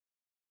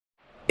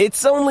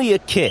It's only a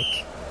kick,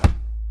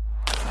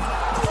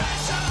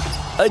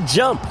 a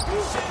jump,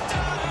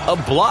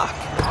 a block.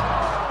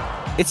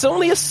 It's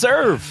only a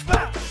serve.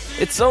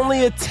 It's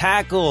only a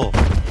tackle,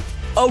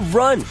 a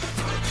run.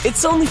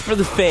 It's only for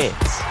the fans.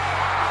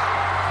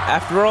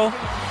 After all,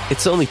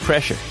 it's only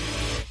pressure.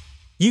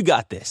 You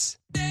got this.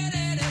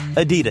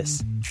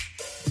 Adidas.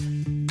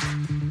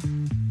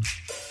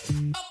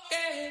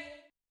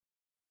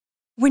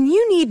 When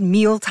you need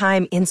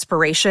mealtime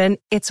inspiration,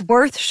 it's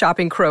worth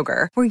shopping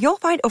Kroger, where you'll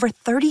find over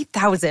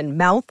 30,000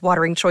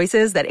 mouth-watering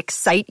choices that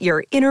excite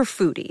your inner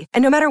foodie.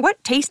 And no matter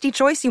what tasty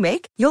choice you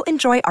make, you'll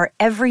enjoy our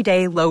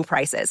everyday low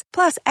prices,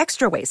 plus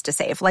extra ways to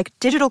save, like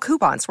digital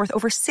coupons worth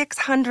over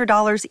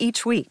 $600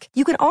 each week.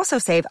 You can also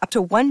save up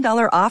to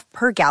 $1 off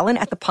per gallon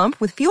at the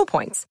pump with fuel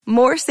points.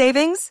 More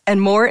savings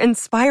and more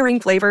inspiring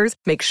flavors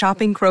make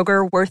shopping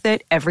Kroger worth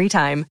it every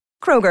time.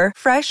 Kroger,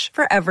 fresh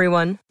for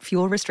everyone.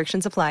 Fuel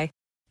restrictions apply.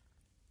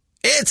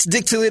 It's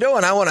Dick Toledo,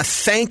 and I want to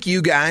thank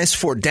you guys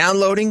for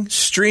downloading,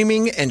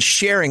 streaming, and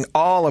sharing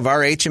all of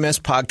our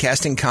HMS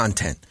podcasting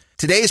content.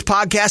 Today's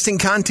podcasting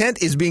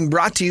content is being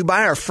brought to you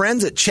by our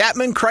friends at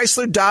Chapman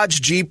Chrysler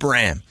Dodge Jeep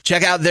Ram.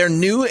 Check out their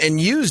new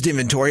and used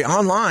inventory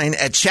online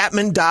at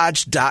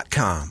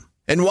chapmandodge.com.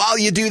 And while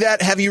you do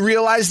that, have you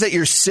realized that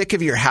you're sick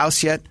of your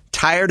house yet?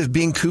 Tired of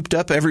being cooped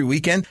up every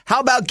weekend?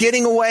 How about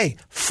getting away,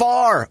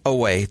 far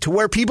away, to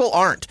where people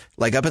aren't,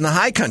 like up in the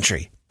high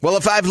country? Well,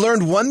 if I've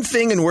learned one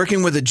thing in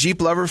working with a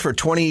Jeep lover for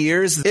 20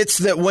 years, it's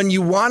that when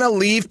you want to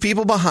leave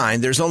people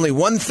behind, there's only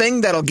one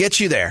thing that'll get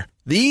you there.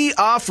 The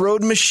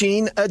off-road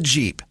machine, a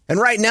Jeep. And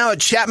right now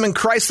at Chapman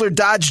Chrysler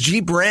Dodge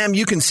Jeep Ram,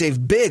 you can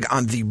save big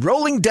on the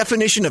rolling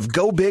definition of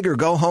go big or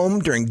go home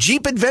during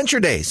Jeep Adventure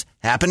Days.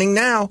 Happening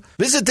now.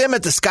 Visit them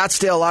at the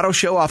Scottsdale Auto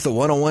Show off the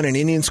 101 in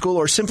Indian School,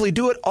 or simply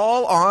do it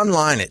all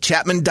online at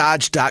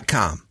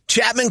chapmandodge.com.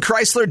 Chapman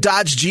Chrysler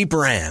Dodge Jeep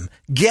Ram.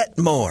 Get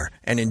more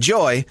and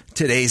enjoy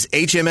today's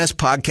HMS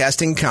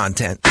podcasting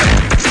content.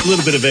 A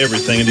little bit of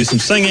everything. I do some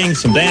singing,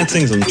 some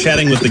dancing, some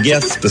chatting with the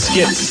guests, the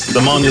skits,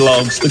 the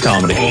monologues, the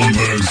comedy.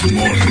 Holmberg's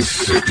Morning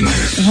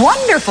Sickness.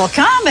 Wonderful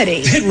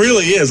comedy. It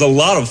really is a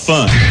lot of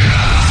fun.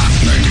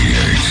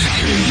 98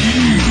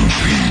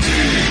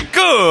 UPD.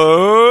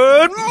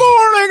 Good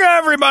morning,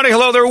 everybody.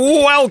 Hello there.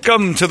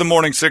 Welcome to the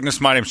Morning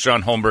Sickness. My name's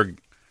John Holmberg.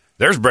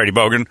 There's Brady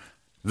Bogan.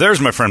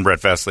 There's my friend Brett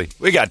Festley.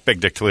 We got Big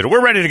Dick Toledo.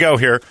 We're ready to go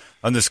here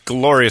on this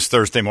glorious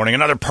Thursday morning.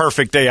 Another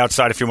perfect day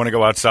outside if you want to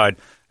go outside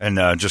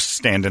and just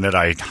stand in it.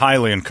 I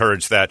highly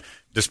encourage that,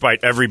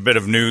 despite every bit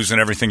of news and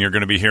everything you're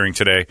going to be hearing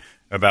today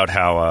about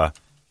how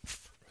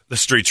the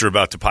streets are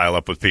about to pile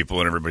up with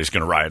people and everybody's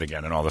going to riot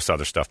again and all this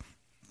other stuff.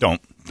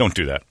 Don't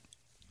do that.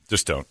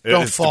 Just don't.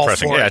 It's fall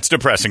depressing. for it. Yeah, it's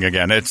depressing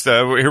again. It's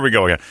here we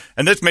go again.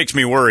 And this makes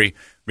me worry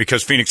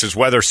because Phoenix's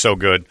weather's so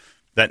good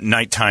that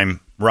nighttime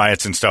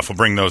riots and stuff will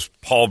bring those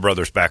Paul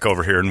brothers back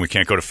over here, and we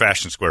can't go to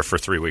Fashion Square for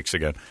 3 weeks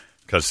again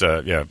because,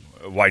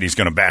 Whitey's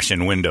going to bash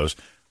in windows.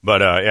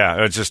 But,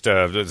 it's just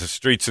the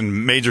streets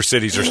in major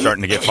cities are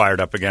starting to get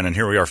fired up again, and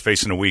here we are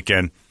facing a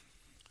weekend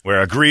where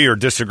I agree or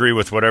disagree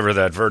with whatever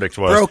that verdict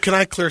was. Bro, can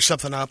I clear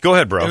something up? Go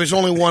ahead, bro. There was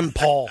only one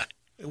Paul.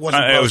 It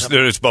wasn't both of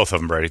them. It's both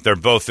of them, Brady. They're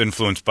both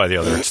influenced by the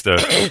other.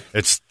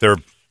 It's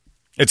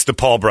the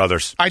Paul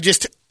brothers. I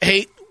just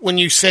hate when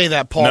you say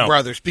that, Paul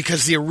Brothers,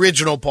 because the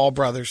original Paul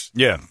Brothers.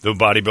 Yeah, the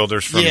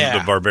bodybuilders from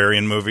the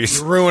Barbarian movies.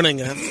 You're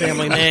ruining a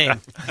family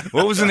name.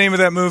 What was the name of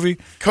that movie?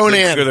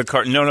 Conan.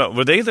 No.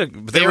 Were they the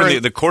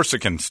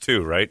Corsicans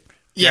too, right?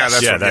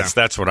 Yes.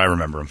 That's what I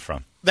remember them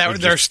from. Their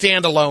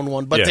standalone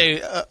one, but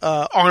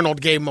Arnold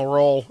gave them a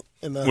role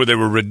in the. Where they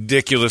were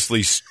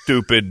ridiculously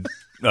stupid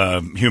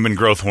human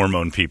growth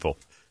hormone people.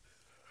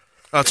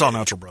 That's all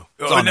natural, bro.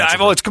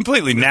 It's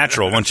completely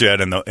natural once you add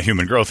in the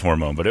human growth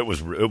hormone, but it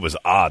was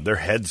odd. Their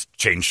heads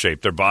changed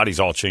shape. Their bodies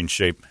all changed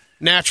shape.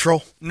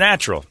 Natural.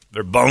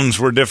 Their bones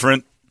were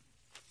different.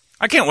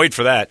 I can't wait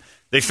for that.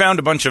 They found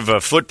a bunch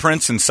of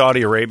footprints in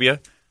Saudi Arabia,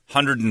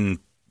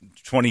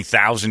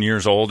 120,000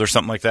 years old or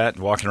something like that,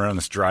 walking around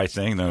this dry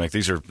thing. They're like,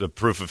 these are the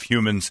proof of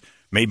humans.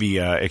 Maybe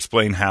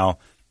explain how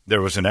there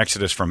was an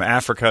exodus from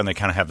Africa, and they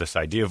kind of have this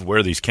idea of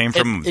where these came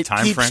from,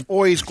 time frame. It keeps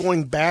always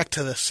going back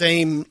to the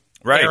same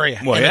area.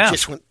 Well, and yeah. It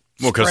just went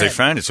because they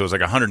spread. found it. So it was like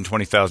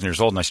 120,000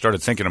 years old, and I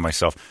started thinking to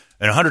myself,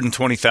 in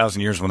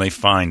 120,000 years when they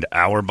find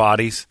our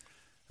bodies,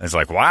 it's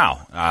like,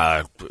 wow,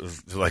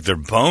 like their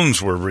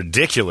bones were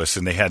ridiculous,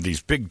 and they had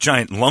these big,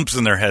 giant lumps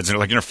in their heads, and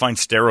like you're going to find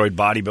steroid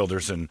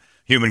bodybuilders and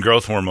human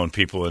growth hormone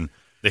people, and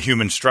the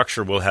human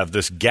structure will have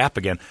this gap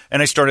again.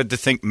 And I started to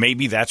think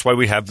maybe that's why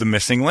we have the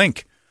missing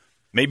link.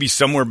 Maybe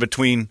somewhere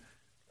between,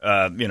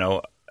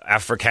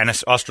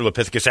 Africanus,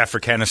 Australopithecus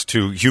africanus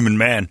to human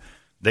man,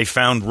 they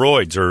found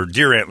roids or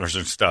deer antlers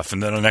and stuff,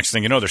 and then the next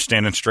thing you know, they're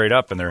standing straight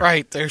up, and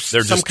there's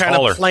some just kind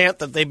taller. of plant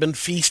that they've been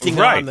feasting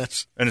right. on.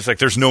 That's and it's like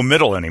there's no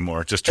middle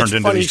anymore. It just turned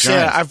into funny these you say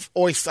that. giants.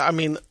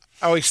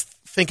 I always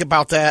think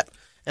about that,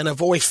 and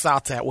I've always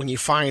thought that when you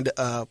find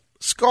a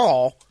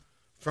skull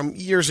from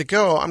years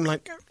ago, I'm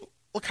like,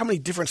 look how many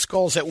different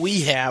skulls that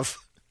we have.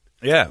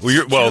 Yeah,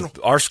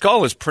 our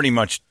skull is pretty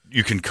much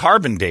you can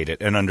carbon date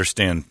it and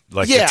understand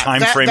the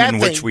time that frame in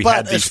which thing. we but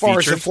had these as far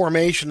features. as the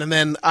formation, and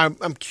then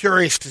I'm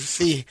curious to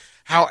see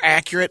how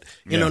accurate.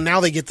 You know,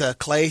 now they get the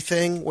clay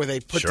thing where they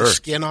put the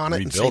skin on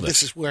it and say Rebuild it.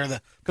 this is where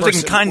the Because they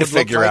can person kind of would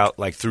look figure like. out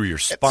like through your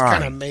It's spine.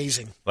 kind of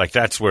amazing. Like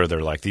that's where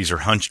they're like, these are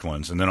hunched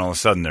ones, and then all of a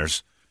sudden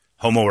there's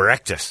Homo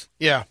erectus.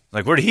 Yeah.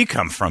 Like, where did he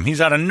come from?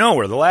 He's out of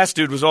nowhere. The last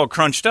dude was all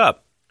crunched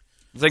up.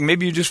 It's like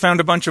maybe you just found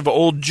a bunch of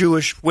old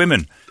Jewish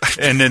women,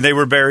 and then they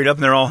were buried up,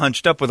 and they're all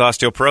hunched up with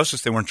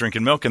osteoporosis. They weren't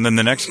drinking milk. And then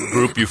the next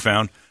group you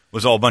found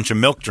was all a bunch of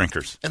milk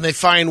drinkers. And they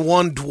find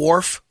one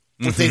dwarf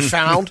that they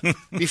found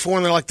before,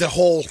 and they're like the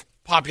whole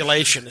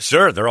population is.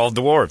 Sure, they're all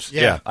dwarves.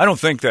 Yeah. I don't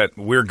think that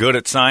we're good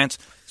at science,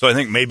 so I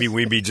think maybe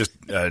we'd be just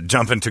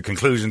jumping to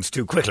conclusions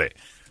too quickly.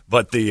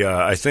 But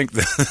I think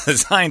the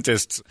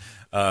scientists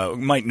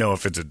might know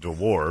if it's a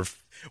dwarf.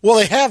 Well,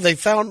 they have. They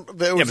found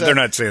there Yeah, was but they're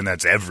not saying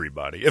that's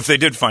everybody. If they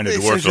did find a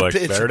It's dwarf, they're like,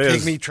 it's there a it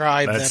is. pygmy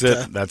tribe That's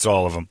that, it. That's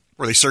all of them.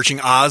 Were they searching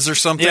Oz or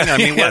something? Yeah, I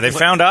mean, they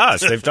found us.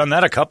 They've done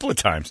that a couple of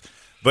times.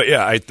 But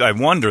yeah, I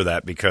wonder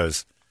that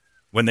because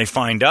when they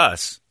find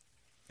us,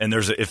 and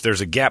if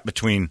there's a gap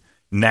between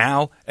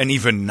now and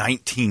even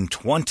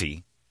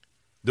 1920,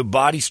 the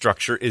body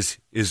structure is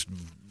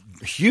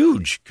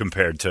huge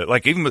compared to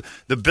even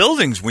the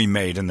buildings we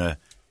made in the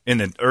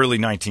early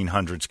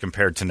 1900s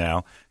compared to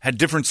now had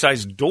different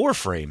sized door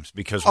frames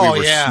because we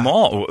were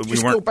small.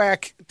 Just go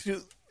back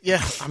to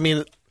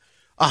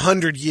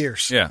 100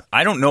 years. Yeah,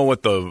 I don't know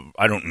what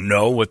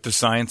the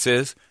science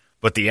is,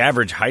 but the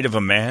average height of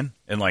a man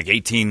in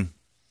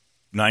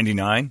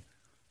 1899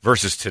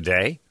 versus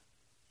today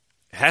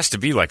has to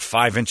be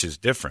 5 inches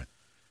different.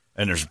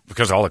 And there's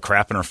because of all the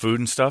crap in our food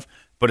and stuff.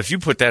 But if you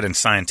put that in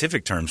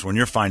scientific terms, when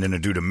you're finding a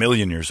dude 1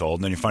 million years old,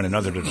 and then you find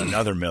another dude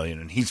another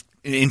million, and he's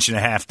an inch and a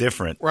half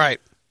different,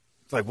 Right.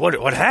 it's like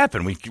what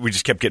happened? We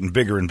just kept getting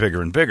bigger and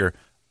bigger and bigger.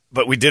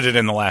 But we did it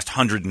in the last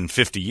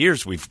 150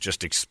 years. We've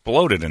just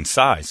exploded in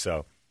size.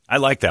 So I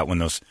like that when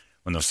those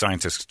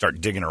scientists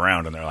start digging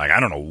around and they're like, I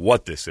don't know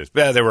what this is.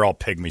 Yeah, they were all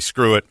pygmy.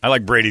 Screw it. I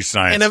like Brady's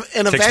science. And Takes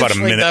about a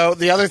eventually, minute. though,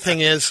 the other thing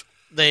is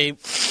they,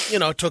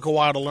 took a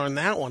while to learn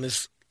that one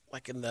is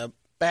back in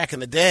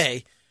the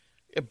day,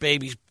 a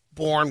baby's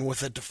born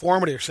with a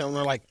deformity or something.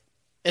 They're like,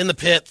 in the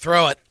pit,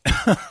 throw it.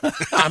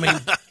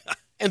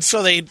 And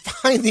so they'd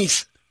find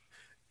these,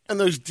 and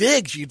those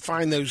digs, you'd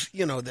find those,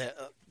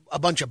 a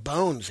bunch of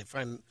bones. They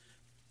find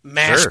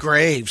mass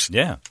graves.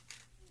 Yeah,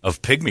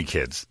 of pygmy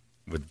kids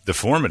with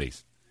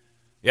deformities.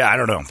 Yeah, I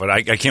don't know, but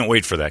I can't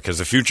wait for that because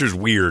the future's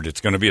weird.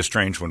 It's going to be a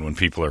strange one when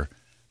people are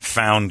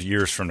found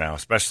years from now,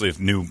 especially if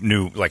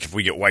if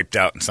we get wiped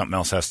out and something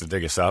else has to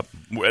dig us up.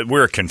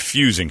 We're a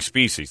confusing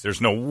species.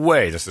 There's no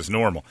way this is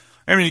normal.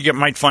 I mean, you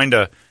might find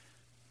a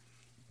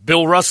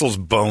Bill Russell's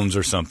bones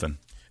or something.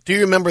 Do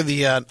you remember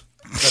the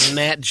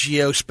Nat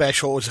Geo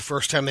special? It was the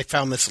first time they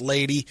found this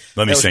lady.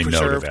 Let me that was say no to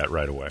preserved. that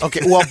right away.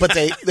 Okay, well, but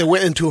they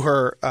went into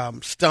her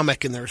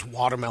stomach and there's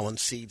watermelon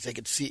seeds. They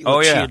could see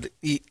what she would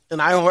eat.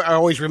 And I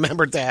always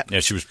remembered that. Yeah,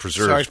 she was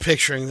preserved. So I was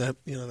picturing the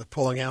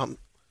pulling out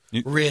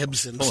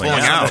ribs and pulling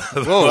out.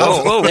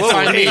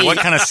 Whoa! Hey, what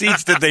kind of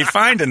seeds did they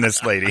find in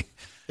this lady?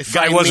 The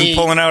guy wasn't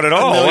pulling out at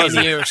all, was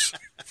he? Years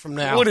from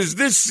now. What is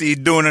this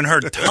seed doing in her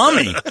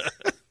tummy?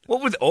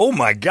 Oh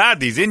my God!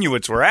 These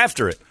Inuits were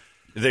after it.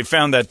 They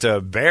found that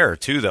bear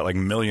too, that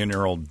 1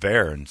 million-year-old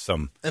bear, and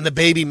the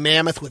baby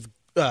mammoth with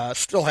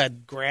still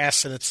had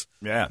grass in its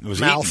it was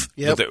mouth.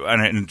 Eaten, Yep.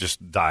 and it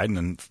just died and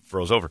then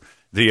froze over.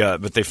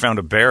 But they found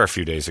a bear a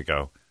few days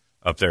ago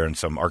up there in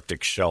some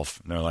Arctic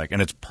shelf, and they're like,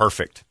 and it's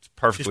perfect. It's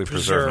perfectly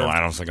preserved. No, I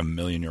don't know, it's like a 1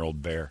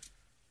 million-year-old bear.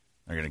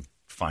 They're gonna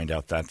find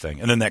out that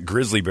thing, and then that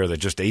grizzly bear that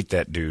just ate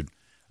that dude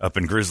up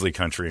in grizzly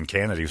country in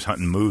Canada. He was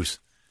hunting moose.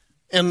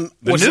 And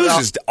the news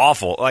is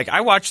awful.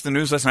 I watched the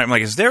news last night. I'm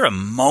like, is there a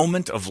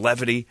moment of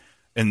levity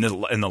in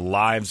the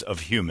lives of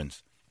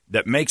humans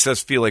that makes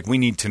us feel like we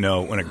need to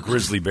know when a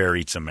grizzly bear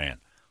eats a man?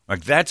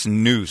 That's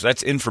news.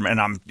 That's information.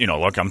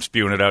 And I'm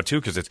spewing it out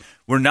too because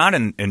we're not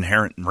in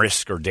inherent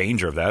risk or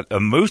danger of that. A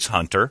moose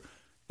hunter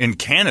in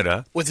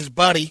Canada with his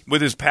buddy,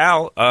 with his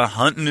pal,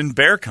 hunting in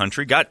bear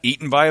country, got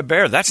eaten by a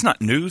bear. That's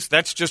not news.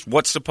 That's just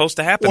what's supposed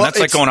to happen. That's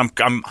like going,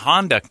 I'm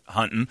Honda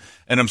hunting,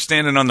 and I'm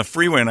standing on the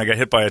freeway, and I got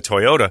hit by a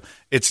Toyota.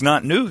 It's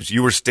not news.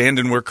 You were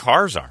standing where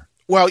cars are.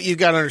 Well, you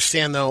got to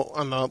understand, though,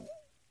 on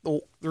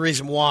the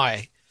reason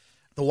why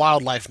the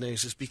wildlife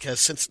news is because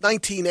since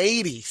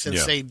 1980,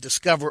 since they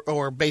discovered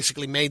or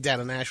basically made that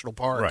a national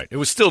park. Right. It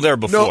was still there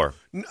before.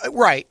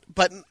 Right,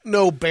 but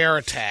no bear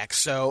attacks,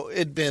 so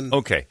it'd been...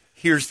 Okay.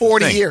 Here's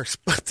 40 years.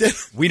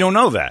 We don't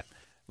know that.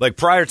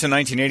 Prior to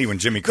 1980, when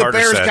Jimmy Carter the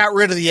bears got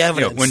rid of the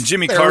evidence. When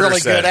Jimmy They're Carter really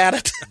said, good at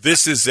it.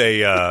 this is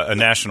a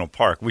national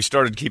park, we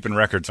started keeping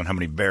records on how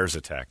many bears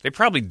attack. They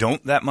probably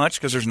don't that much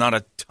because there's not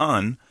a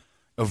ton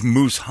of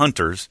moose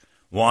hunters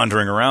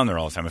wandering around there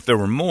all the time. If there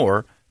were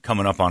more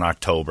coming up on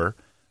October,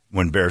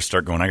 when bears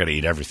start going, I got to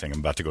eat everything,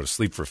 I'm about to go to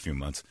sleep for a few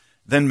months,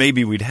 then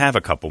maybe we'd have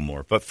a couple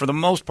more. But for the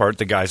most part,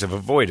 the guys have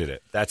avoided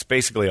it. That's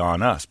basically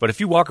on us. But if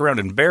you walk around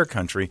in bear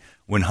country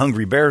when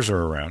hungry bears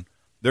are around,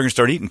 they're going to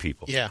start eating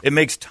people. Yeah. It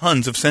makes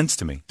tons of sense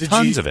to me.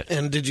 Tons of it.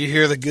 And did you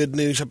hear the good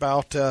news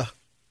about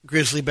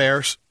grizzly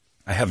bears?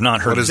 I have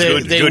not heard of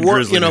They good were,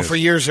 grizzly news. for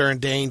years they're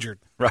endangered.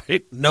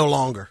 Right? No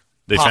longer.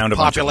 They found a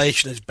bunch of them.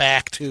 Population is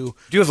back to.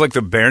 Do you have like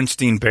the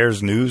Bernstein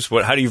Bears news?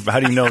 How do you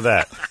know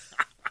that?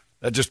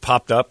 That just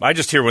popped up. I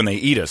just hear when they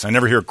eat us. I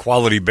never hear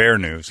quality bear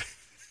news.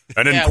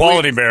 And in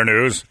quality bear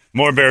news,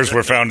 more bears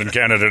were found in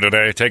Canada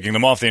today, taking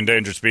them off the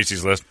endangered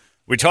species list.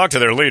 We talked to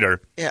their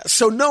leader. Yeah.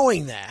 So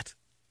knowing that,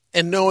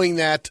 and knowing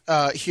that,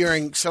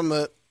 hearing some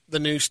of the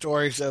news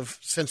stories of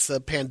since the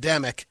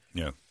pandemic,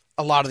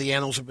 a lot of the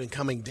animals have been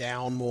coming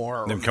down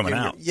more. They're coming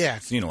out. Yeah.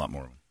 Seen a lot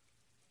more of them.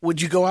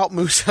 Would you go out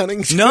moose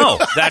hunting? No,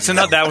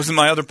 that was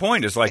my other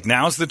point. Is like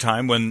now's the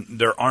time when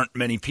there aren't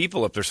many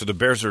people up there, so the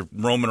bears are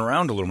roaming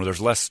around a little more.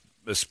 There's less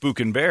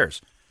spooking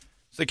bears.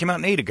 So they came out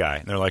and ate a guy.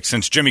 And they're like,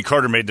 since Jimmy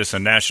Carter made this a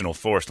national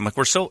forest. I'm like,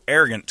 we're so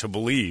arrogant to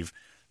believe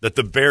that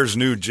the bears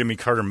knew Jimmy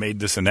Carter made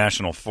this a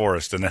national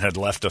forest and then had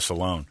left us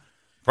alone.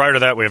 Prior to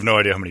that, we have no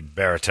idea how many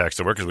bear attacks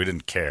there were because we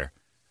didn't care.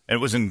 And it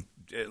was in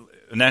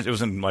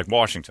like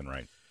Washington,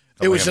 right?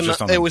 It was in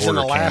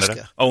Alaska.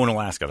 Canada. Oh, in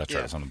Alaska. That's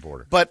right. It's on the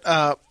border. But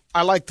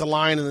I liked the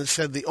line, and it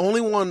said the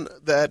only one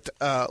that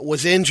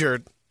was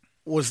injured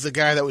was the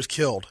guy that was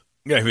killed.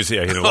 Yeah, he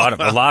had a lot of.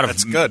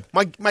 That's good.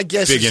 My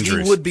guess is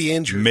injuries. he would be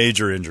injured.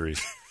 Major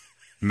injuries.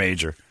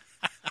 Major.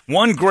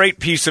 One great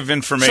piece of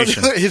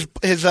information. So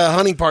his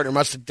hunting partner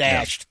must have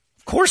dashed.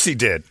 Yeah. Of course he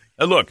did.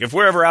 Look, if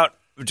we're ever out,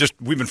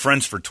 we've been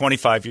friends for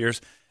 25 years.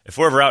 If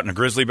we're ever out and a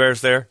grizzly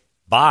bear's there,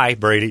 bye,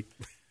 Brady.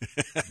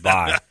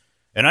 Bye.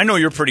 And I know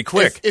you're pretty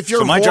quick. If you're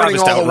so my hoarding job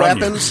is to all the outrun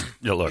weapons,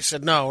 you. Look. He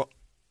said no.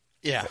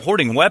 Yeah.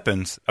 Hoarding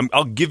weapons,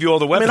 I'll give you all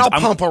the weapons. I'll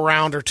pump a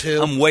round or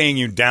two. I'm weighing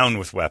you down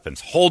with weapons.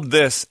 Hold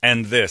this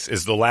and this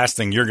is the last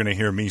thing you're going to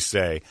hear me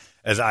say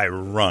as I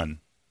run.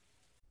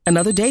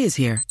 Another day is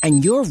here,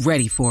 and you're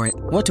ready for it.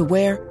 What to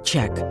wear?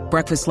 Check.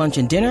 Breakfast, lunch,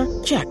 and dinner?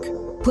 Check.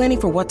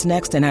 Planning for what's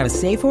next and how to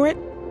save for it?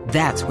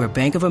 That's where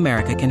Bank of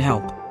America can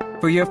help.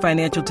 For your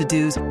financial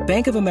to-dos,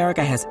 Bank of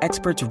America has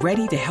experts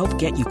ready to help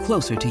get you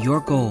closer to your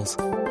goals.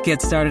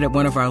 Get started at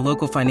one of our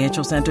local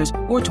financial centers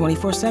or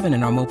 24/7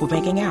 in our mobile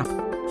banking app.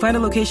 Find a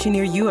location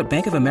near you at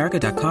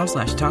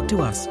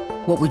bankofamerica.com/talktous.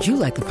 What would you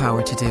like the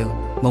power to do?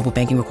 Mobile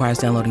banking requires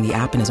downloading the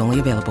app and is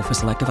only available for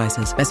select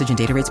devices. Message and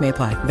data rates may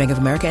apply. Bank of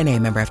America N.A.,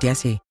 member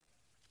FDIC.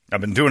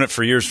 I've been doing it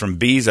for years from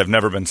bees. I've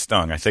never been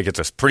stung. I think it's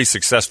a pretty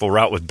successful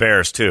route with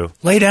bears, too.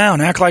 Lay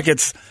down. Act like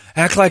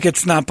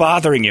it's not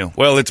bothering you.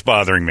 Well, it's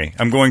bothering me.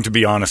 I'm going to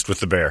be honest with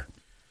the bear.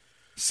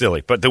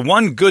 Silly. But the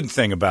one good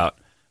thing about,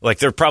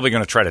 they're probably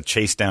going to try to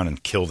chase down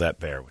and kill that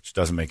bear, which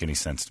doesn't make any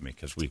sense to me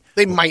because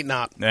They might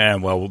not.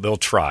 Well, they'll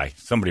try.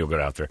 Somebody will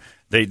get out there.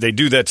 They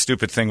do that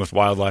stupid thing with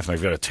wildlife, and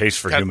they've got a taste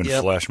for human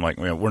flesh. I'm like,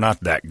 we're not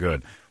that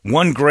good.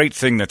 One great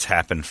thing that's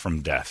happened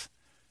from death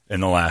in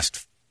the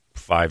last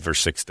 5 or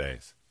 6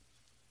 days.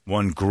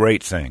 One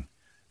great thing.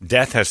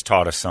 Death has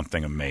taught us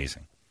something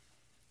amazing.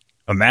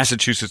 A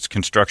Massachusetts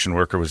construction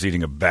worker was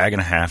eating a bag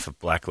and a half of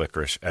black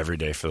licorice every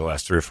day for the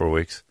last 3 or 4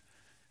 weeks.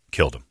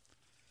 Killed him.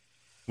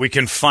 We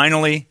can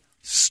finally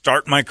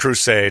start my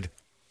crusade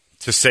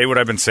to say what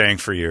I've been saying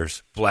for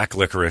years. Black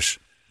licorice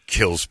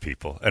kills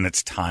people, and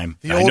it's time.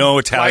 I know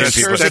Italian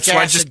people. That's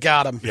why I just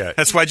got him. Yeah.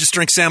 That's why I just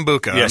drink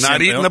Sambuca. Yeah, I'm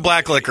not eating the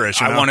black licorice.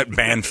 I want it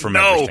banned from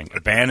everything.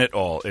 Ban it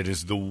all. It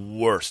is the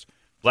worst.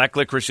 Black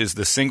licorice is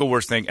the single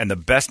worst thing, and the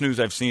best news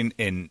I've seen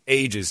in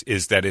ages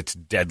is that it's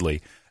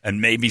deadly, and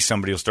maybe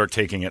somebody will start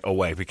taking it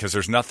away because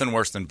there's nothing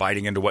worse than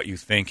biting into what you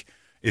think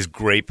is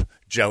grape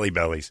jelly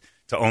bellies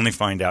to only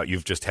find out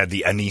you've just had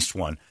the anise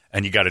one,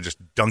 and you got to just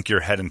dunk your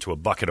head into a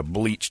bucket of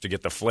bleach to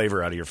get the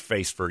flavor out of your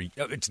face for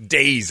it's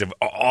days of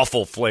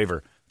awful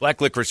flavor.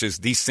 Black licorice is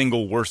the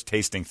single worst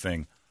tasting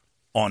thing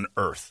on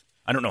earth.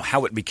 I don't know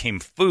how it became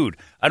food.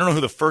 I don't know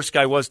who the first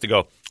guy was to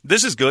go,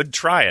 this is good,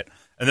 try it.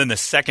 And then the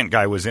second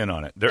guy was in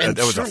on it. There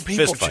was a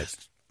fist fight.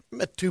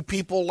 Met 2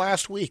 people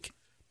last week,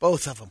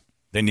 both of them.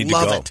 They need to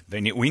go.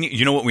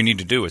 You know what we need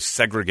to do is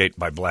segregate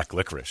by black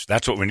licorice.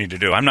 That's what we need to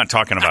do. I'm not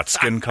talking about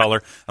skin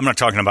color. I'm not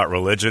talking about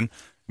religion.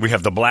 We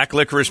have the black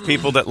licorice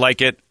people that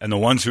like it and the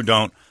ones who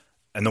don't.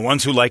 And the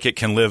ones who like it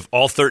can live,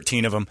 all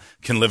 13 of them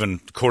can live in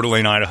Coeur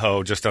d'Alene,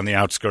 Idaho, just on the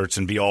outskirts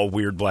and be all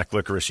weird black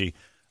licorice-y.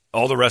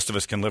 All the rest of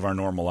us can live our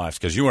normal lives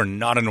because you are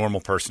not a normal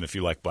person if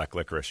you like black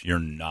licorice. You're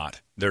not.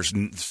 There's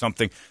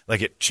something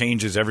like it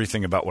changes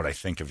everything about what I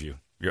think of you.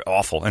 You're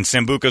awful. And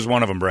Sambuca's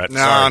one of them, Brett.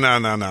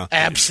 No.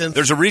 Absinthe.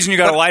 There's a reason you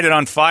got to light it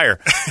on fire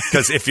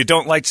because if you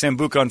don't light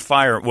Sambuca on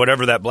fire,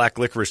 whatever that black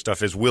licorice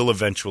stuff is will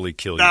eventually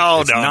kill you.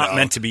 It's not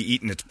meant to be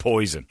eaten. It's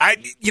poison.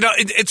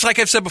 It's like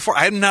I've said before.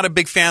 I'm not a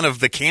big fan of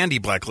the candy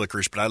black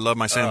licorice, but I love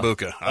my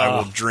Sambuca. I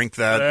will drink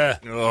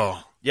that.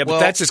 Yeah,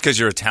 but that's just because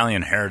your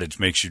Italian heritage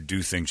makes you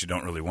do things you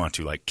don't really want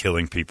to, like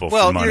killing people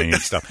for money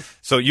and stuff.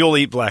 So you'll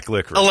eat black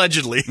licorice.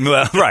 Allegedly.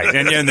 Well, right.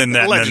 And then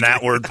that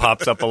word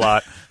pops up a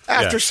lot.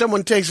 After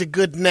someone takes a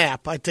good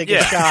nap, I take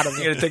a shot of it.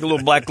 You got to take a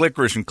little black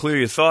licorice and clear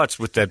your thoughts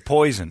with that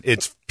poison.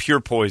 It's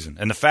pure poison.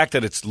 And the fact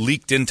that it's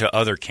leaked into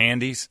other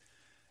candies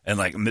And,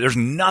 like, there's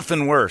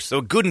nothing worse. So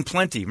Good and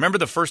Plenty. Remember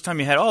the first time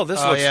you had,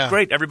 this looks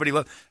great. Everybody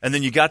loved. And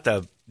then you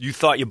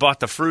thought you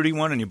bought the fruity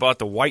one, and you bought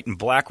the white and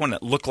black one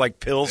that looked like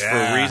pills for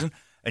a reason.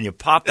 And you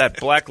pop that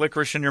black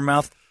licorice in your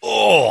mouth.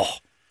 Oh,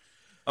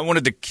 I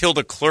wanted to kill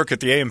the clerk at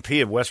the A&P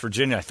of West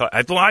Virginia.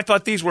 I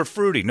thought these were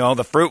fruity. No,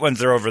 the fruit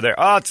ones are over there.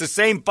 Oh, it's the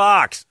same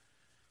box.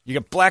 You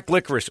got black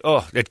licorice.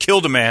 Oh, it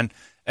killed a man.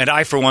 And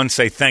I, for one,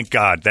 say thank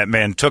God that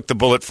man took the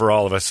bullet for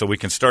all of us so we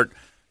can start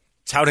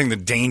touting the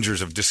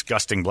dangers of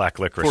disgusting black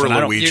licorice. Poor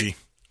Luigi.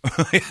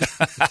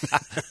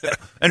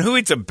 And who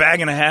eats a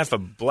bag and a half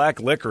of black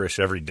licorice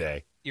every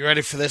day? You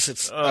ready for this?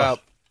 It's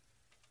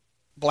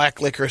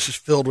black licorice is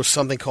filled with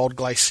something called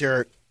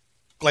glyceric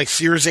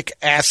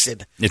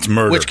acid. It's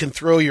murder. Which can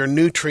throw your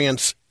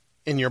nutrients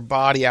in your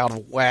body out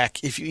of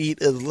whack if you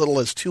eat as little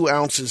as 2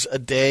 ounces a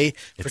day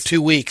for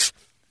 2 weeks.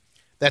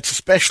 That's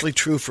especially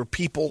true for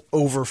people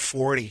over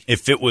 40.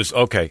 If it was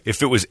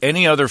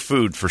any other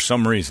food for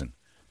some reason,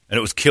 and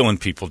it was killing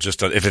people,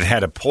 if it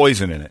had a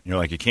poison in it, and you're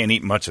like, you can't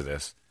eat much of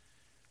this,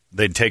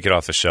 they'd take it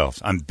off the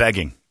shelves. I'm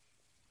begging.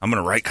 I'm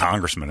going to write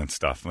congressmen and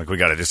stuff. Like, we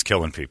got to just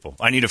killing people.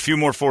 I need a few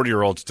more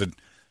 40-year-olds to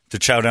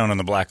chow down on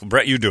the black.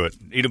 Brett, you do it.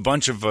 Eat a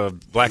bunch of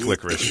black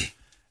licorice.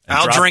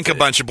 I'll drink a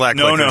bunch of black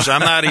licorice. I'm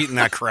not eating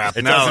that crap.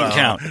 It doesn't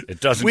count. It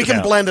doesn't We count.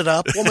 can blend it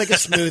up. We'll make a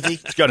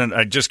smoothie.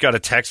 I just got a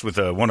text with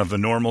one of the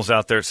normals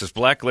out there. It says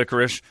black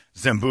licorice,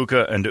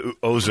 Zambuca, and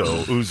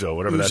Ouzo,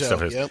 whatever that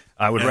stuff is. Yep.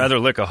 I would rather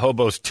lick a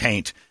hobo's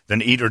taint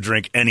than eat or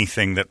drink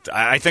anything that –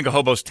 I think a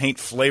hobo's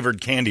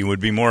taint-flavored candy would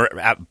be more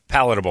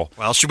palatable.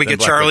 Well, should we get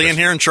Charlie in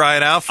here and try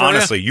it out for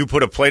Honestly, you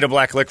put a plate of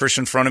black licorice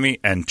in front of me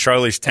and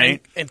Charlie's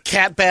taint. And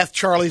cat bath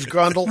Charlie's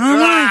Grundle.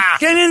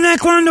 Get in there,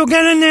 Grundle.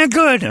 Get in there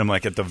good. And I'm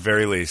like, at the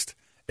very least,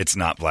 it's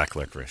not black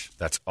licorice.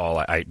 That's all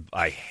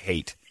I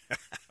hate.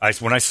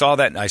 When I saw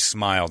that, I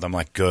smiled. I'm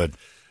like, good.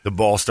 The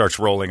ball starts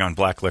rolling on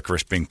black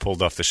licorice being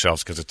pulled off the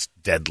shelves because it's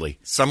deadly.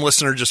 Some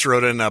listener just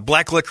wrote in,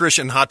 black licorice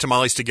and hot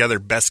tamales together,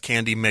 best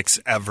candy mix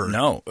ever.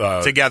 No.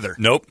 Together.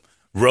 Nope.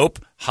 Rope,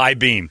 high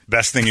beam.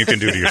 Best thing you can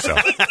do to yourself.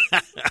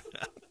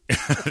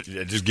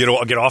 Just get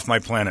off my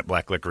planet,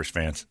 black licorice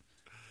fans.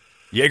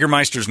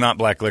 Jägermeister's not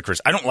black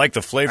licorice. I don't like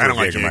the flavor of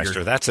Jägermeister.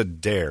 Jaeger. That's a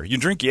dare. You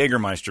drink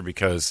Jägermeister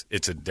because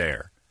it's a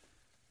dare.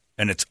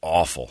 And it's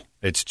awful.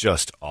 It's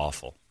just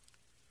awful.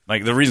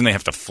 Like, the reason they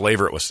have to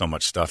flavor it with so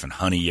much stuff and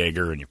honey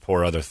Jaeger and you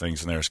pour other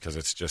things in there is because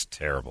it's just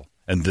terrible.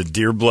 And the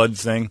deer blood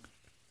thing,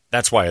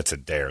 that's why it's a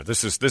dare.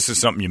 This is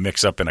something you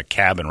mix up in a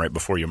cabin right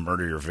before you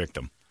murder your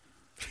victim.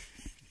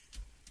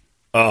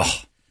 Oh,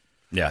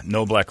 yeah,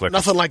 no black licorice.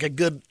 Nothing like a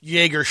good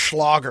Jaeger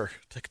Schlager,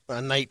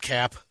 a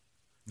nightcap.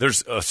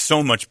 There's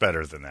so much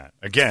better than that.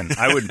 Again,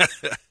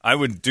 I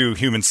would do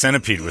Human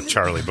Centipede with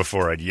Charlie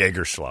before I'd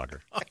Jaeger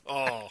Schlager.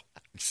 Oh.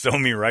 Sew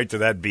me right to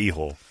that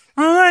beehole.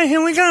 All right,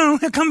 here we go.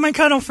 Here comes my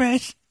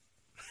cuttlefish.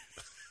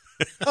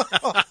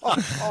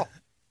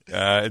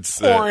 It's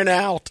pouring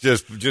out.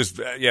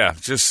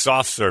 Just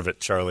soft serve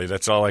it, Charlie.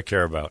 That's all I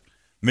care about.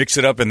 Mix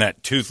it up in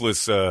that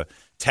toothless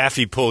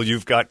taffy pull you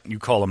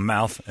call a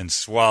mouth, and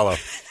swallow.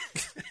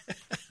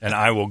 And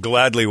I will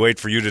gladly wait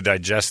for you to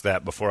digest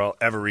that before I'll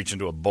ever reach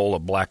into a bowl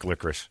of black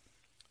licorice.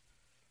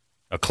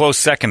 A close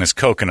second is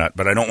coconut,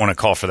 but I don't want to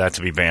call for that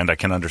to be banned. I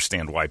can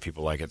understand why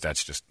people like it.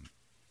 That's just,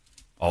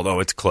 although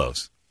it's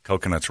close.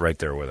 Coconut's right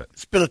there with it.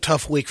 It's been a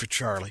tough week for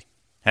Charlie.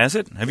 Has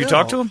it? Have you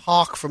talked to him?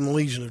 Hawk from the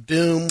Legion of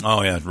Doom.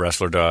 Oh, yeah.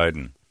 Wrestler died.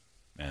 And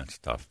man, it's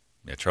tough.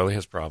 Yeah, Charlie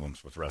has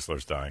problems with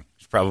wrestlers dying.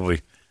 He's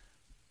probably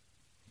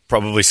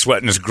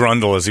sweating his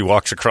grundle as he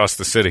walks across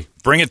the city.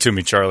 Bring it to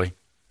me, Charlie.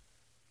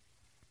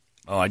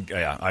 Oh,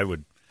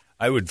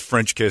 I would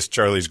French kiss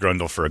Charlie's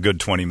grundle for a good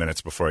 20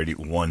 minutes before I'd eat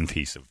one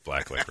piece of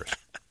black licorice.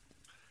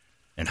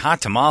 And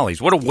hot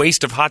tamales. What a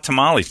waste of hot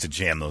tamales to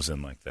jam those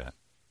in like that.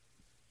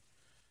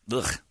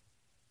 Ugh.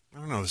 I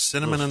don't know, the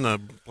cinnamon and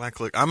the black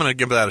licorice. I'm going to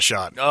give that a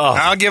shot. Oh,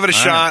 I'll give it a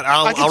shot.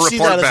 I'll report see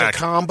that back. As a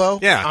combo.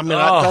 Yeah. I mean,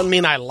 that doesn't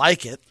mean I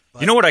like it.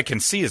 But. You know what I can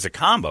see as a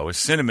combo is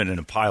cinnamon in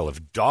a pile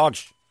of dog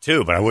shit,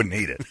 too, but I wouldn't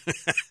eat it.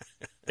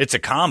 It's a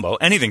combo.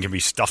 Anything can be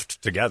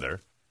stuffed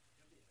together.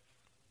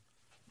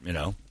 You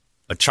know,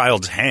 a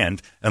child's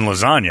hand and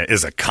lasagna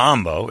is a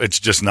combo. It's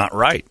just not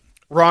right.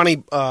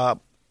 Ronnie,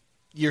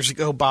 years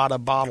ago, bought a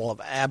bottle of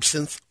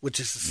absinthe, which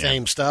is the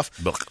same stuff.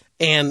 Look.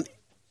 And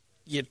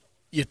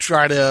you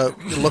try to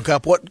look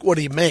up what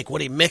do you make? What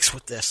do you mix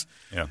with this?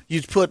 Yeah.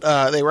 You put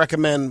they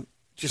recommend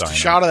just Cyanide. a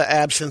shot of the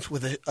absinthe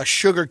with a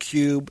sugar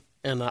cube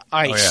and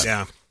ice. Oh,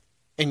 yeah.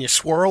 And you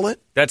swirl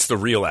it. That's the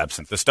real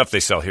absinthe. The stuff they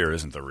sell here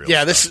isn't the real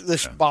Yeah, stuff.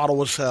 this bottle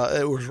was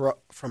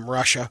from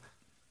Russia.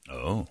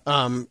 Oh.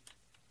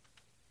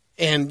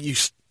 And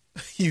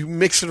you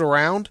mix it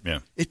around. Yeah.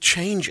 It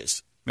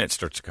changes. Yeah, it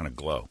starts to kind of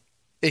glow.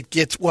 It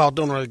gets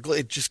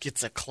it just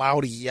gets a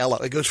cloudy yellow.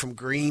 It goes from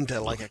green to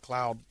like a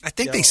cloud. I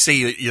think yellow. they say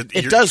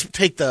it does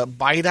take the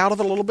bite out of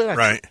it a little bit.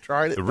 I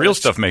tried it. The real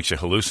stuff makes you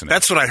hallucinate.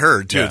 That's what I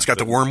heard too. Yeah, it's got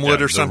the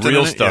wormwood or something. The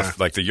real in it. stuff,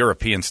 Yeah. like the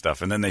European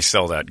stuff, and then they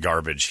sell that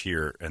garbage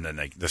here, and then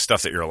the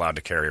stuff that you're allowed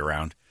to carry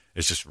around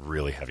is just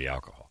really heavy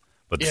alcohol.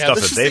 But the stuff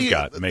that they've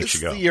got makes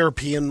you go. The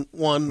European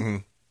one. Mm-hmm.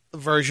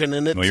 version,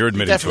 and it. Well, you're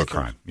admitting to a definitely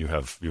crime. You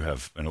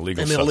have an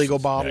illegal An substance. illegal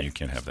bottle. Yeah, you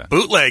can't have that.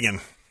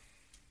 Bootlegging.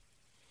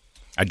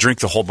 I drink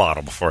the whole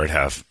bottle before I'd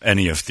have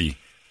any of the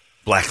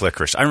black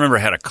licorice. I remember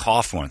I had a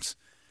cough once,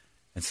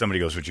 and somebody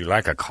goes, "Would you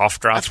like a cough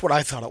drop?" That's what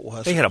I thought it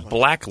was. They had a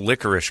black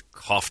licorice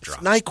cough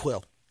drop.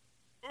 NyQuil.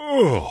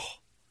 Oh,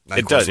 it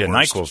NyQuil's does. the Yeah,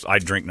 worst. NyQuil's. I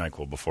drink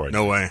NyQuil before I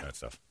No drink way. that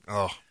stuff.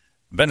 Oh,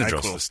 Benadryl's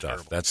the NyQuil's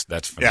stuff. terrible.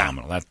 That's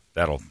phenomenal.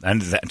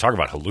 And talk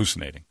about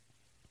hallucinating.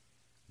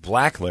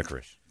 Black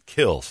licorice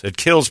kills. It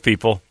kills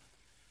people.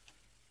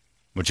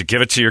 Would you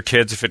give it to your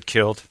kids if it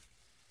killed?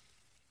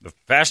 The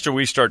faster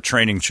we start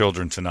training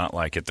children to not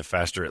like it, the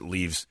faster it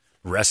leaves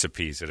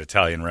recipes at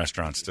Italian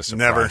restaurants to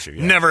surprise you.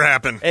 Yeah. Never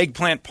happen.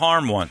 Eggplant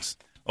parm once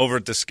over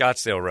at the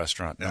Scottsdale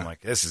restaurant. And Yeah. I'm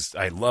like,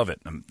 I love it.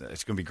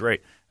 It's going to be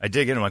great. I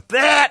dig in. I'm like,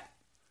 Bleh!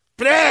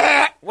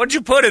 What'd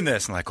you put in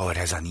this? I'm like, it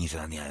has anise.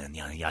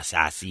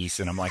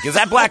 And I'm like, is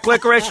that black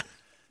licorice?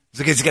 It's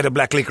like, it's got a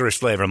black licorice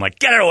flavor. I'm like,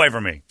 get it away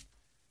from me.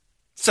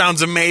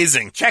 Sounds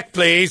amazing. Check,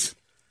 please.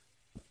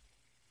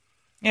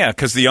 Yeah,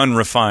 because the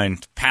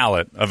unrefined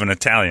palate of an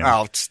Italian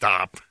Oh,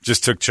 stop.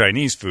 just took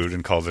Chinese food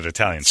and called it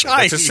Italian food.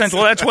 Chinese. That's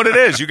essential. That's what it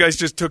is. You guys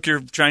just took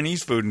your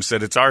Chinese food and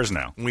said it's ours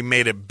now. We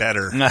made it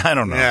better. I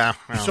don't know. Yeah.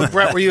 So,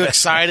 Brett, were you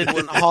excited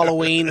when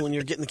Halloween, when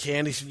you're getting the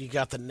candies and you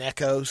got the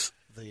Neckos?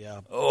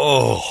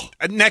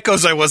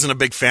 Neckos I wasn't a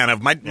big fan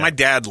of. My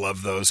dad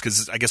loved those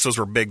because I guess those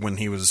were big when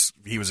he was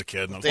a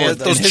kid. They had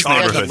Those his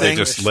chocolate neighborhood, They things.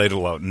 just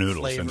ladle out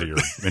noodles Flavor.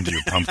 into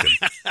your pumpkin.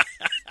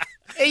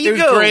 Hey,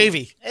 There's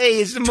gravy. Hey,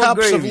 it's some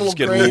Tubs more of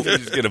gravy.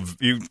 little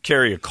You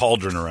carry a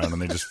cauldron around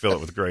and they just fill it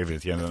with gravy.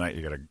 At the end of the night,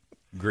 you got a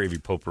gravy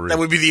potpourri. That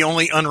would be the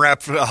only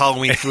unwrapped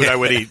Halloween food I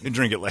would eat. You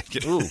drink it like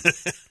it. Ooh,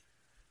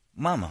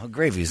 Mama, her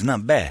gravy is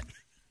not bad.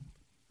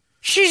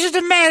 She's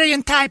the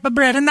Marian type of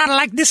bread and not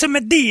like this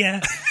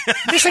Medea.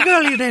 This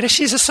girl there,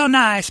 she's so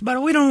nice,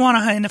 but we don't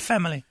want her in the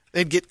family.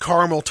 They'd get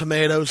caramel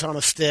tomatoes on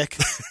a stick.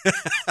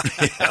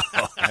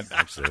 That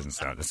actually doesn't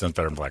sound. It sounds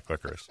better than black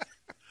licorice.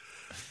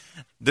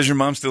 Does your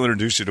mom still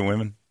introduce you to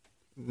women?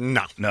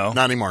 No. No?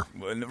 Not anymore.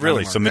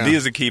 Really? So Yeah.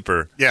 Medea's a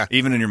keeper. Yeah.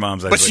 Even in your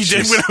mom's eyes. But like she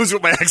did when I was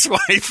with my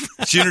ex-wife.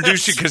 She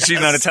introduced you because she's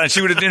not Italian.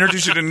 She would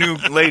introduce you to new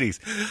ladies.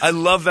 I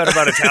love that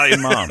about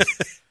Italian moms.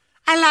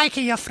 I like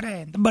your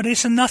friend, but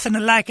it's nothing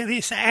like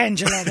this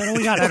Angela that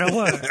we got at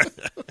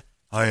work.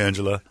 Hi,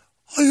 Angela.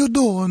 How you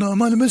doing?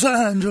 My name is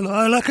Angela.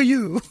 I like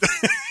you.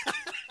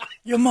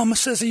 Your mama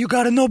says that you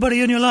got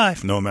nobody in your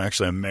life. No,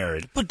 I'm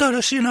married. But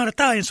she's not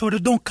Italian, so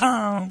it don't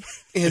count.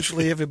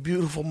 Angela, you have a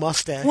beautiful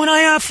mustache. When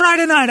I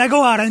Friday night, I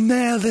go out and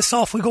nail this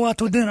off. We go out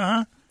to dinner,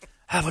 huh?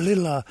 Have a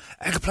little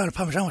eggplant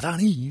parmesan with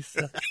anise.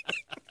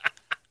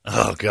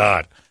 Oh,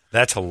 God.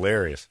 That's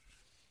hilarious.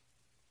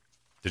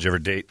 Did you ever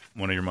date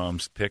one of your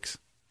mom's picks?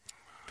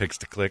 Picks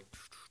to click?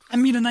 I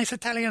meet a nice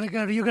Italian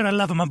girl. You're going to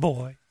love my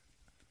boy.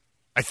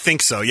 I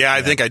think so. Yeah,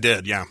 I think I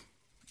did. Yeah.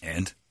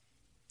 And?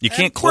 You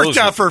can't close Worked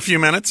out for a few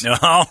minutes.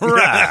 All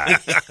right.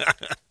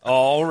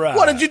 All right.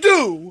 What did you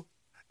do?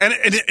 And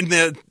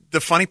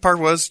the funny part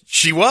was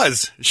she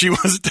was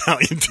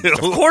Italian too. Of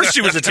course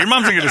she was Italian. Your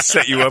mom's not going to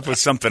set you up with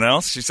something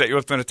else. She set you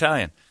up with an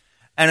Italian.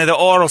 And the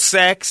oral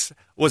sex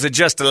was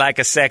just like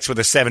a sex with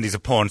a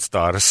 70s porn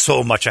star.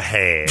 So much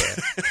hair.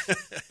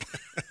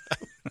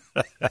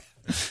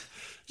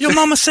 Your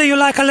mama say you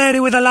like a lady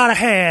with a lot of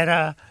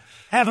hair.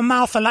 Have a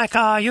mouth like a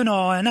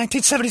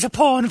 1970s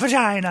porn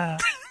vagina.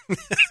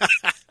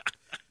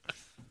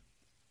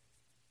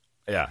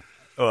 Yeah.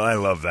 Oh, I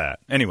love that.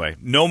 Anyway,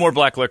 no more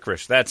black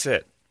licorice. That's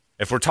it.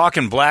 If we're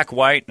talking black,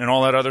 white, and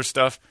all that other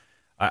stuff,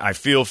 I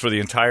feel for the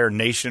entire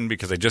nation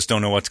because I just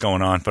don't know what's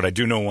going on. But I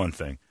do know one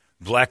thing.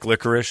 Black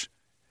licorice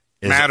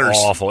is Matters.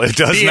 awful. It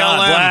does BLM,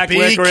 not. Black be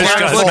licorice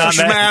careful. does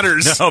not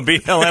Matters. No,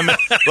 BLM,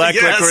 black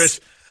Yes. licorice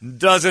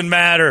doesn't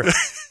matter.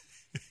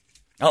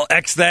 I'll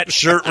X that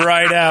shirt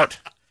right out.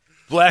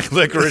 Black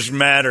licorice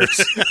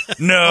matters.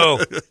 No.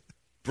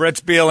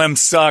 Brett's BLM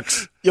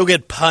sucks. You'll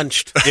get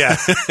punched. Yeah.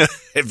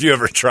 If you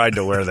ever tried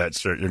to wear that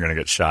shirt, you're going to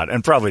get shot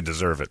and probably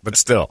deserve it. But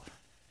still,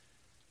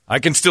 I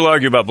can still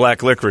argue about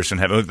black licorice and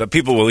have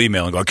people will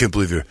email and go, I can't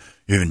believe you're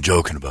even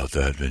joking about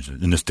that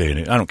in this day and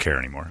age. I don't care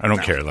anymore. I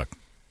don't care. Look,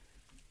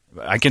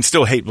 I can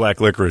still hate black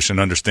licorice and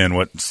understand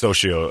what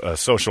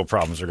social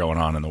problems are going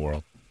on in the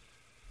world.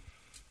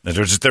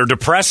 They're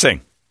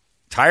depressing.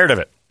 Tired of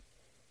it.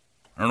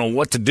 I don't know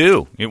what to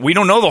do. We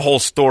don't know the whole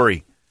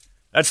story.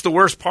 That's the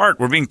worst part.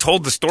 We're being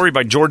told the story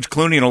by George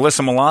Clooney and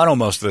Alyssa Milano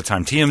most of the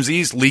time.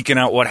 TMZ's leaking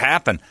out what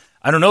happened.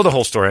 I don't know the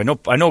whole story.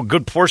 I know a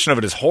good portion of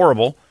it is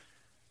horrible.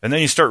 And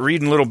then you start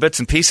reading little bits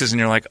and pieces, and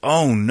you're like,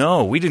 oh,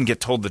 no, we didn't get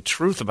told the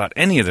truth about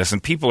any of this,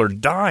 and people are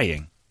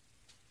dying.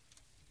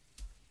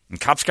 And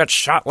cops got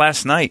shot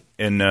last night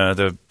in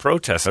the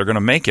protests. They're going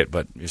to make it,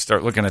 but you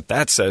start looking at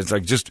that. So it's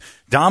like just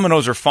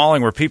dominoes are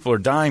falling where people are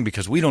dying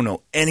because we don't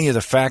know any of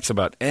the facts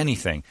about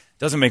anything. It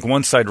doesn't make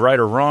one side right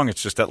or wrong.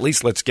 It's just at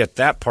least let's get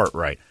that part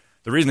right.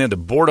 The reason they had to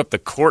board up the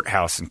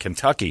courthouse in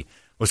Kentucky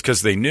was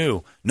because they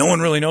knew no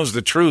one really knows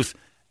the truth.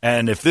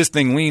 And if this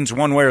thing leans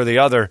one way or the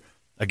other,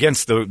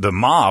 against the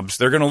mobs,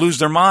 they're going to lose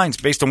their minds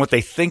based on what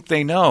they think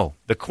they know.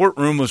 The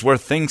courtroom was where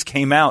things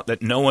came out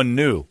that no one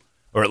knew,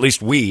 or at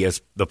least we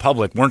as the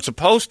public weren't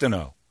supposed to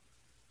know.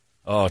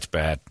 Oh, it's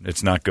bad.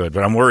 It's not good.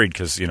 But I'm worried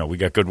because, we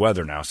got good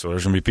weather now, so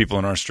there's going to be people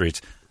in our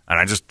streets.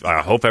 And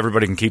I hope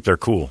everybody can keep their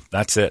cool.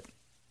 That's it.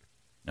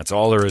 That's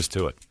all there is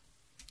to it.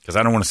 Because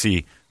I don't want to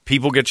see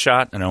people get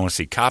shot, and I don't want to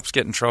see cops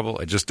get in trouble.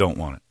 I just don't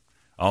want it.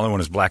 All I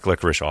want is black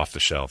licorice off the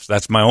shelves.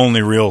 That's my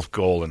only real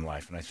goal in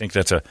life. And I think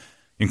you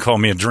can call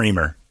me a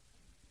dreamer.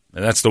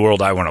 And that's the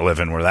world I want to live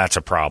in, where that's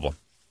a problem.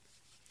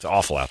 It's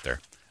awful out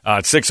there.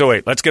 It's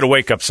 6:08. Let's get a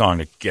wake-up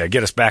song to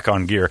get us back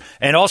on gear.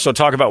 And also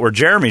talk about where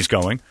Jeremy's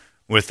going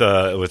with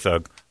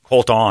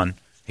Colt On.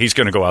 He's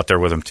going to go out there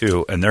with him,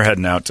 too. And they're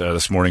heading out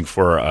this morning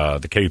for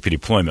the KUP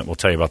deployment. We'll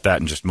tell you about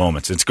that in just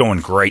moments. It's going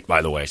great,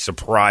 by the way.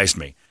 Surprised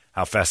me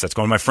how fast that's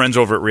going. My friends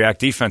over at React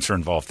Defense are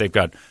involved. They've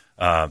got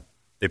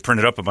they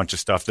printed up a bunch of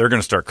stuff. They're going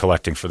to start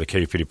collecting for the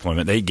KUP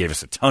deployment. They gave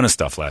us a ton of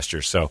stuff last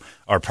year. So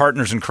our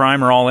partners in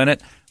crime are all in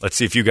it. Let's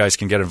see if you guys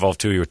can get involved,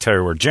 too. We'll tell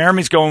you where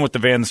Jeremy's going with the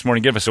van this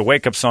morning. Give us a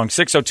wake-up song,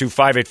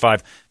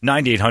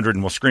 602-585-9800,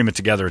 and we'll scream it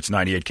together. It's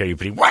 98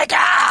 KUPD. Wake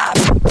up!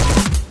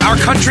 Our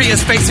country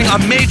is facing a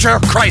major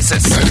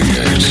crisis.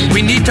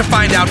 We need to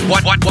find out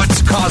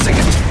what's causing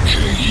it.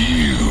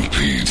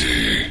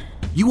 KUPD.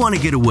 You want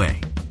to get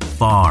away,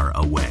 far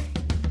away,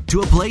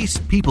 to a place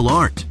people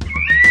aren't.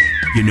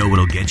 You know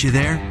what'll get you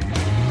there?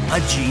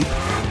 A Jeep.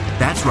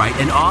 That's right,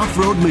 an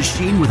off-road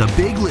machine with a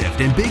big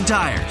lift and big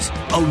tires.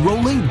 A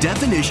rolling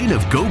definition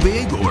of go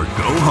big or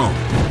go home.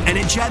 And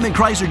at Chapman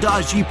Chrysler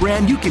Dodge Jeep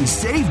Ram, you can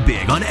save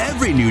big on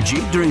every new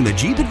Jeep during the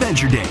Jeep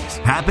Adventure Days.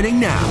 Happening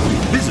now.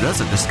 Visit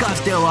us at the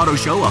Scottsdale Auto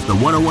Show off the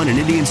 101 and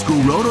Indian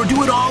School Road, or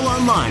do it all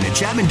online at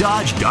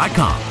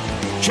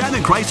ChapmanDodge.com.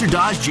 Chapman Chrysler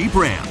Dodge Jeep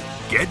Ram.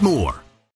 Get more.